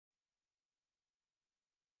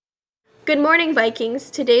Good morning, Vikings.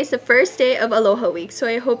 Today's the first day of Aloha Week, so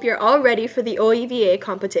I hope you're all ready for the OEVA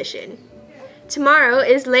competition. Tomorrow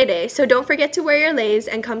is Lei Day, so don't forget to wear your leis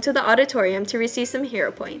and come to the auditorium to receive some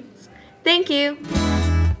hero points. Thank you!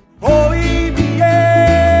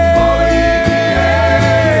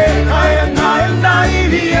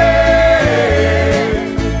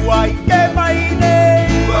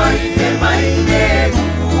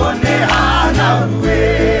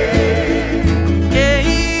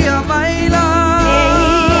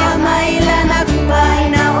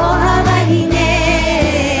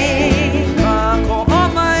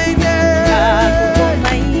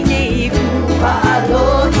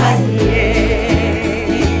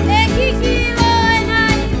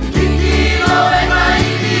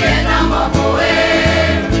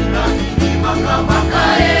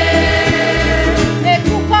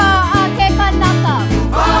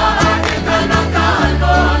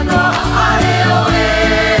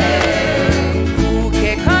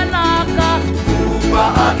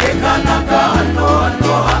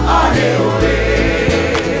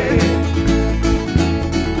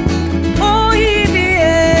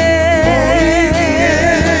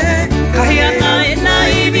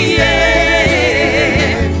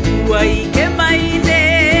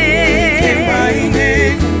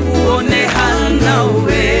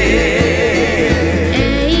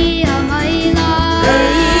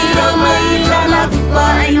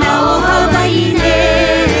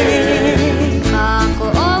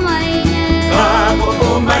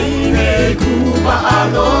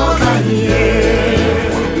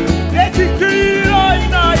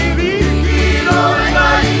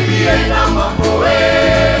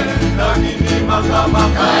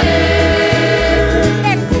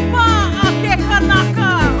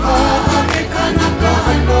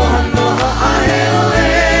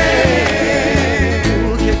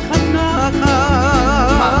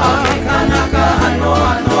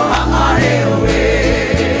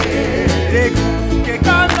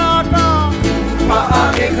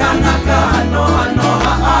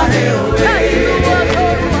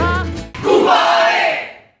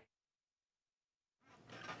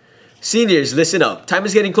 Seniors, listen up. Time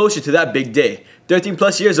is getting closer to that big day. 13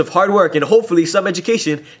 plus years of hard work and hopefully some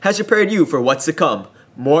education has prepared you for what's to come.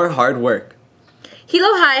 More hard work.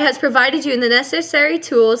 Hilo High has provided you the necessary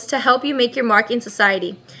tools to help you make your mark in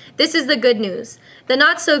society. This is the good news. The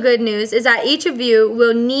not so good news is that each of you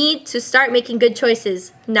will need to start making good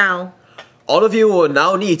choices now. All of you will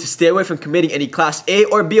now need to stay away from committing any Class A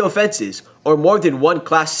or B offenses or more than one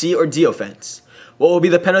Class C or D offense. What will be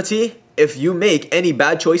the penalty? If you make any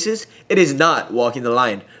bad choices, it is not walking the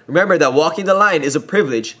line. Remember that walking the line is a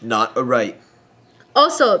privilege, not a right.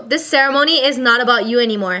 Also, this ceremony is not about you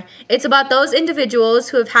anymore. It's about those individuals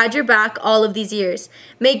who have had your back all of these years.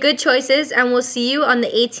 Make good choices and we'll see you on the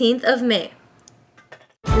 18th of May.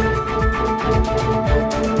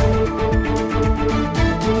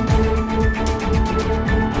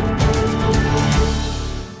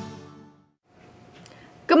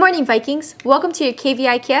 Good morning, Vikings. Welcome to your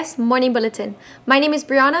KVIKS Morning Bulletin. My name is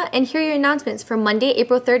Brianna, and here are your announcements for Monday,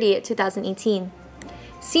 April 30th, 2018.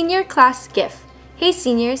 Senior Class Gift. Hey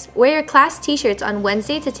seniors, wear your class t-shirts on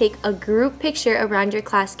Wednesday to take a group picture around your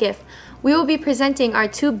class gift. We will be presenting our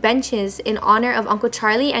 2 benches in honor of Uncle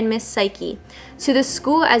Charlie and Miss Psyche. To the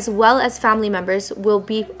school as well as family members will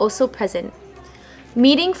be also present.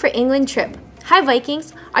 Meeting for England trip. Hi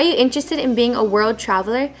Vikings, are you interested in being a world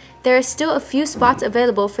traveler? There are still a few spots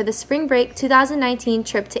available for the Spring Break 2019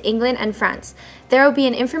 trip to England and France. There will be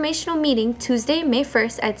an informational meeting Tuesday, May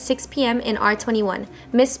 1st at 6 p.m. in R21,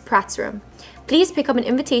 Miss Pratt's room. Please pick up an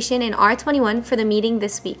invitation in R21 for the meeting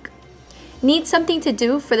this week. Need something to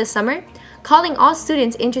do for the summer? Calling all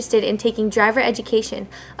students interested in taking driver education.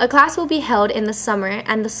 A class will be held in the summer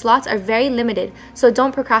and the slots are very limited, so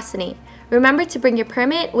don't procrastinate. Remember to bring your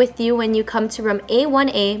permit with you when you come to room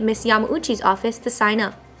A1A, Miss Yamauchi's office to sign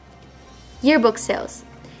up. Yearbook sales.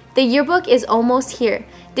 The yearbook is almost here.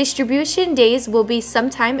 Distribution days will be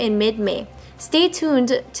sometime in mid-May. Stay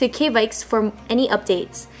tuned to KVIKS for any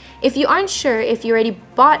updates. If you aren't sure if you already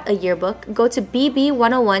bought a yearbook, go to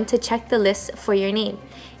BB101 to check the list for your name.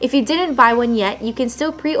 If you didn't buy one yet, you can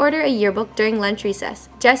still pre-order a yearbook during lunch recess,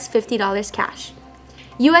 just $50 cash.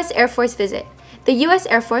 U.S. Air Force visit. The U.S.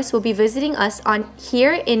 Air Force will be visiting us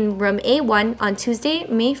here in room A1 on Tuesday,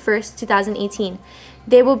 May 1st, 2018.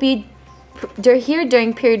 They will be here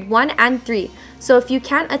during period 1 and 3, so if you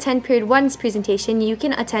can't attend period 1's presentation, you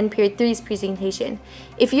can attend period 3's presentation.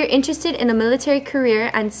 If you're interested in a military career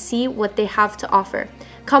and see what they have to offer,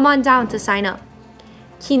 come on down to sign up.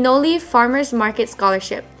 Kinoli Farmers Market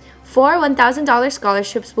Scholarship. 4 $1,000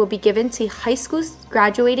 scholarships will be given to high school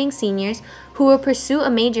graduating seniors who will pursue a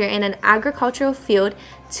major in an agricultural field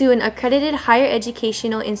to an accredited higher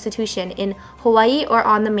educational institution in Hawaii or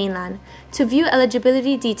on the mainland. To view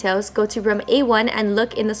eligibility details, go to room A1 and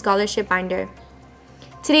look in the scholarship binder.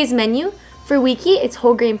 Today's menu: for Wiki, it's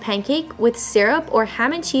whole grain pancake with syrup or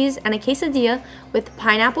ham and cheese and a quesadilla with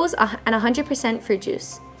pineapples and 100% fruit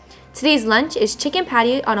juice. Today's lunch is chicken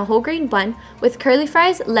patty on a whole grain bun with curly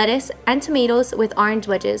fries, lettuce, and tomatoes with orange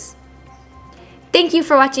wedges. Thank you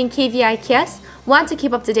for watching KVIKS. Want to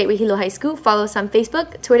keep up to date with Hilo High School? Follow us on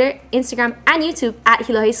Facebook, Twitter, Instagram, and YouTube at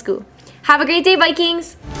Hilo High School. Have a great day,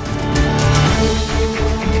 Vikings!